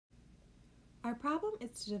Our problem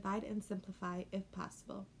is to divide and simplify, if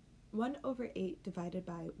possible, 1 over 8 divided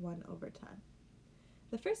by 1 over 10.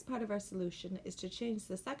 The first part of our solution is to change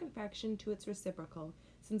the second fraction to its reciprocal,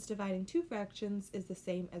 since dividing two fractions is the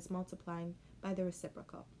same as multiplying by the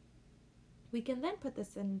reciprocal. We can then put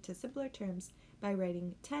this into simpler terms by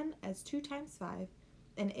writing 10 as 2 times 5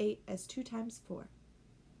 and 8 as 2 times 4.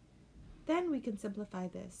 Then we can simplify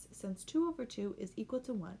this, since 2 over 2 is equal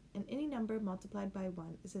to 1, and any number multiplied by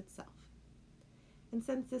 1 is itself. And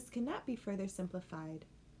since this cannot be further simplified,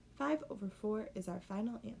 5 over 4 is our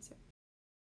final answer.